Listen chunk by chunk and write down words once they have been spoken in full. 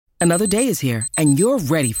Another day is here, and you're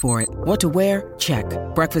ready for it. What to wear? Check.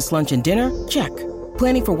 Breakfast, lunch, and dinner? Check.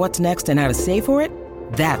 Planning for what's next and how to save for it?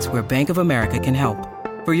 That's where Bank of America can help.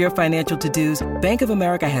 For your financial to-dos, Bank of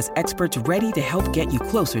America has experts ready to help get you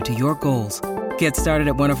closer to your goals. Get started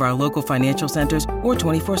at one of our local financial centers or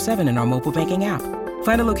 24/7 in our mobile banking app.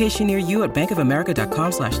 Find a location near you at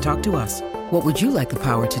bankofamerica.com/talktous. What would you like the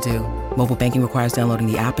power to do? Mobile banking requires downloading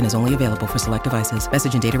the app and is only available for select devices.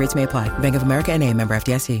 Message and data rates may apply. Bank of America N.A., member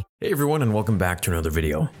FDIC. Hey everyone, and welcome back to another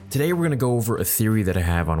video. Today we're going to go over a theory that I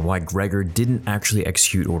have on why Gregor didn't actually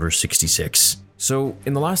execute Order 66. So,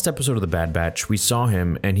 in the last episode of The Bad Batch, we saw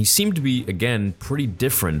him, and he seemed to be, again, pretty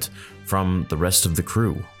different from the rest of the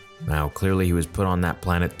crew. Now, clearly he was put on that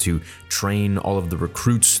planet to train all of the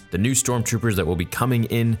recruits, the new stormtroopers that will be coming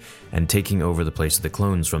in and taking over the place of the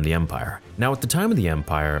clones from the Empire. Now, at the time of the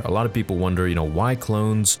Empire, a lot of people wonder, why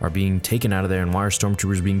clones are being taken out of there and why are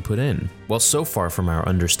stormtroopers being put in? Well, so far from our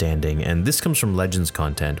understanding, and this comes from Legends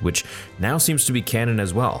content, which now seems to be canon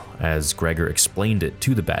as well, as Gregor explained it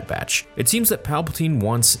to the Bad Batch. It seems that Palpatine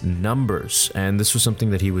wants numbers, and this was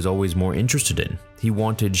something that he was always more interested in. He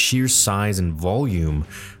wanted sheer size and volume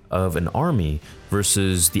of an army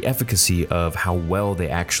versus the efficacy of how well they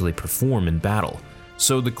actually perform in battle.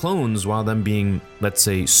 So the clones, while them being, let's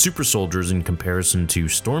say, super soldiers in comparison to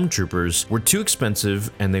stormtroopers, were too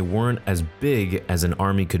expensive and they weren't as big as an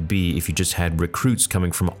army could be if you just had recruits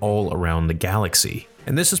coming from all around the galaxy.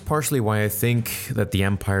 And this is partially why I think that the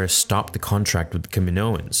Empire stopped the contract with the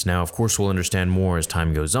Kaminoans. Now, of course, we'll understand more as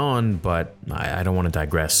time goes on, but I don't want to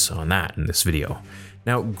digress on that in this video.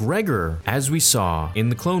 Now, Gregor, as we saw in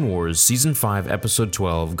the Clone Wars Season 5, Episode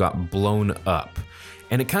 12, got blown up.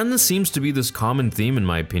 And it kind of seems to be this common theme, in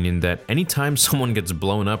my opinion, that anytime someone gets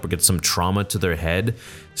blown up or gets some trauma to their head,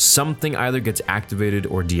 something either gets activated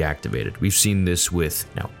or deactivated. We've seen this with,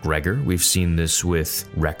 Gregor. We've seen this with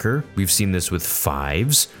Wrecker. We've seen this with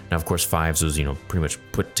Fives. Now, of course, Fives was, pretty much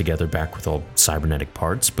put together back with all cybernetic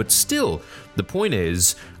parts. But still, the point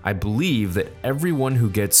is, I believe that everyone who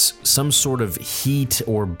gets some sort of heat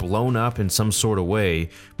or blown up in some sort of way,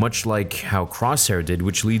 much like how Crosshair did,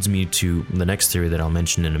 which leads me to the next theory that I'll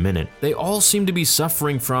mention in a minute, they all seem to be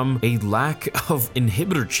suffering from a lack of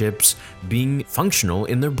inhibitor chips being functional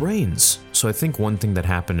in their brains. So I think one thing that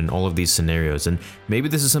happened in all of these scenarios, and maybe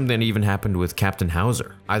this is something that even happened with Captain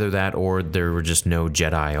Hauser, either that or there were just no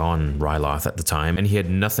Jedi on Ryloth at the time, and he had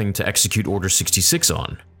nothing to execute Order 66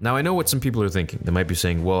 on. Now, I know what some people are thinking. They might be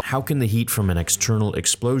saying, well, how can the heat from an external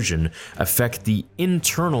explosion affect the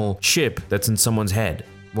internal chip that's in someone's head?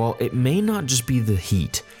 Well, it may not just be the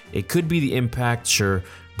heat. It could be the impact, sure,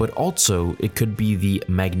 but also it could be the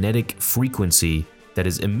magnetic frequency that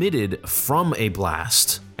is emitted from a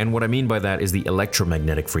blast. And what I mean by that is the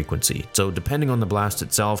electromagnetic frequency. So depending on the blast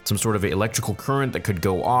itself, some sort of electrical current that could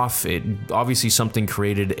go off, obviously something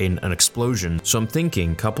created an explosion. So I'm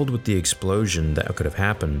thinking, coupled with the explosion that could have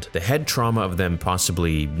happened, the head trauma of them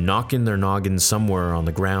possibly knocking their noggin somewhere on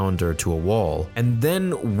the ground or to a wall, and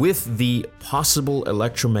then with the possible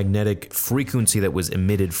electromagnetic frequency that was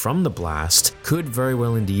emitted from the blast, could very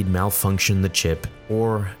well indeed malfunction the chip,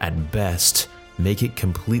 or at best, make it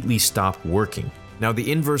completely stop working. Now,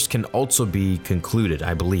 the inverse can also be concluded,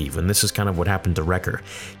 I believe, and this is kind of what happened to Wrecker.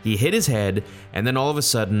 He hit his head, and then all of a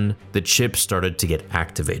sudden, the chip started to get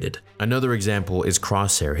activated. Another example is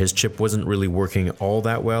Crosshair. His chip wasn't really working all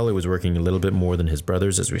that well. It was working a little bit more than his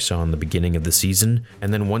brother's, as we saw in the beginning of the season.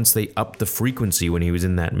 And then once they upped the frequency when he was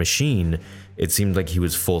in that machine, it seemed like he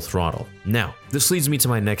was full throttle. Now, this leads me to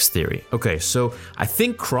my next theory. Okay, so I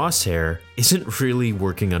think Crosshair isn't really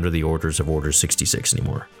working under the orders of Order 66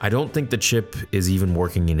 anymore. I don't think the chip is even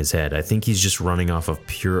working in his head. I think he's just running off of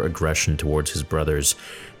pure aggression towards his brothers,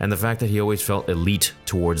 and the fact that he always felt elite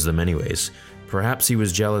towards them anyways. Perhaps he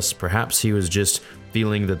was jealous, perhaps he was just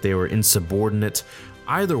feeling that they were insubordinate.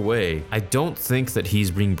 Either way, I don't think that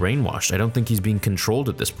he's being brainwashed. I don't think he's being controlled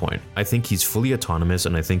at this point. I think he's fully autonomous,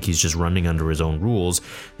 and I think he's just running under his own rules,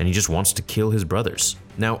 and he just wants to kill his brothers.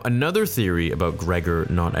 Now, another theory about Gregor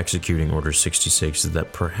not executing Order 66 is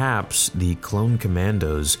that perhaps the clone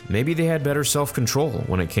commandos, maybe they had better self-control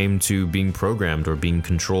when it came to being programmed or being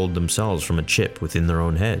controlled themselves from a chip within their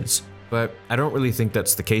own heads. But I don't really think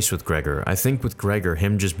that's the case with Gregor. I think with Gregor,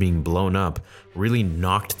 him just being blown up really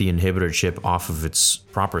knocked the inhibitor chip off of its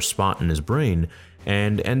proper spot in his brain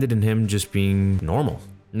and ended in him just being normal.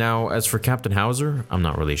 Now, as for Captain Hauser, I'm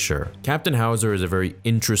not really sure. Captain Hauser is a very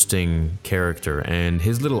interesting character, and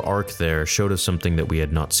his little arc there showed us something that we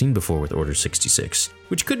had not seen before with Order 66,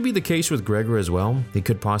 which could be the case with Gregor as well. He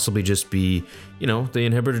could possibly just be, the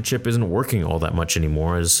inhibitor chip isn't working all that much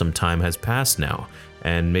anymore as some time has passed now.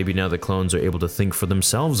 and maybe now the clones are able to think for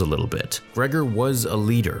themselves a little bit. Gregor was a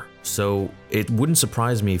leader, so it wouldn't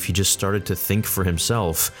surprise me if he just started to think for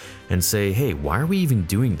himself and say, hey, why are we even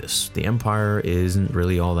doing this? The Empire isn't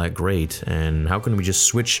really all that great, and how can we just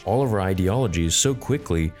switch all of our ideologies so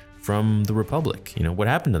quickly from the Republic? You know, what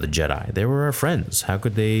happened to the Jedi? They were our friends. How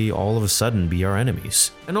could they all of a sudden be our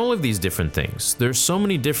enemies? And all of these different things. There's so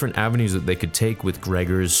many different avenues that they could take with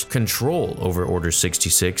Gregor's control over Order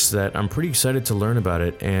 66 that I'm pretty excited to learn about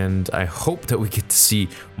it, and I hope that we get to see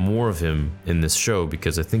more of him in this show,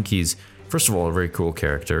 because I think he's, first of all, a very cool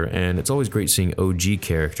character, and it's always great seeing OG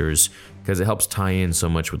characters because it helps tie in so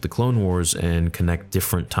much with the Clone Wars and connect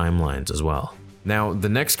different timelines as well. Now, the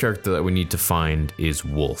next character that we need to find is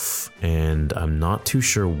Wolf, and I'm not too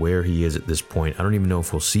sure where he is at this point. I don't even know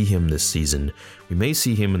if we'll see him this season. We may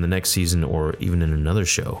see him in the next season or even in another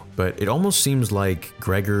show, but it almost seems like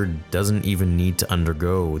Gregor doesn't even need to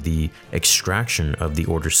undergo the extraction of the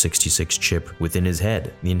Order 66 chip within his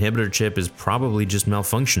head. The inhibitor chip is probably just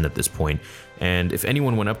malfunctioned at this point, and if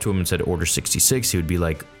anyone went up to him and said Order 66, he would be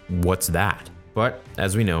like, what's that? But,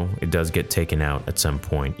 as we know, it does get taken out at some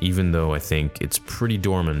point, even though I think it's pretty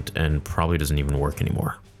dormant and probably doesn't even work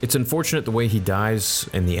anymore. It's unfortunate the way he dies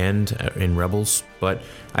in the end in Rebels, but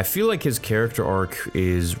I feel like his character arc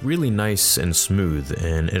is really nice and smooth,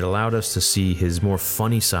 and it allowed us to see his more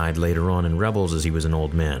funny side later on in Rebels as he was an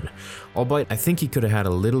old man. Albeit, I think he could have had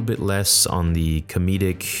a little bit less on the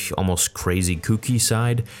comedic, almost crazy kooky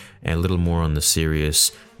side, and a little more on the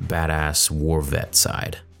serious, badass war vet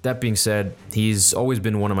side. That being said, he's always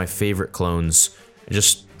been one of my favorite clones,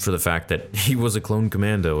 just for the fact that he was a clone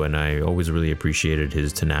commando, and I always really appreciated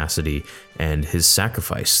his tenacity and his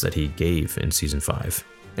sacrifice that he gave in Season 5.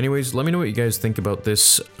 Anyways, let me know what you guys think about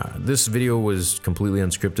this. This video was completely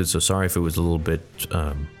unscripted, so sorry if it was a little bit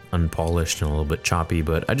unpolished and a little bit choppy,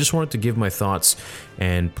 but I just wanted to give my thoughts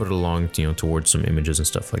and put it along, towards some images and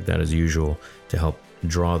stuff like that as usual to help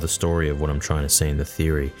draw the story of what I'm trying to say in the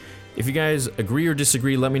theory. If you guys agree or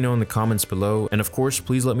disagree, let me know in the comments below, and of course,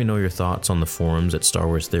 please let me know your thoughts on the forums at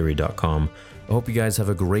StarWarsTheory.com. I hope you guys have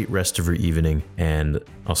a great rest of your evening, and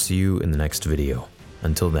I'll see you in the next video.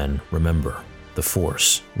 Until then, remember, the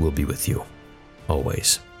Force will be with you,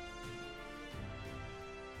 always.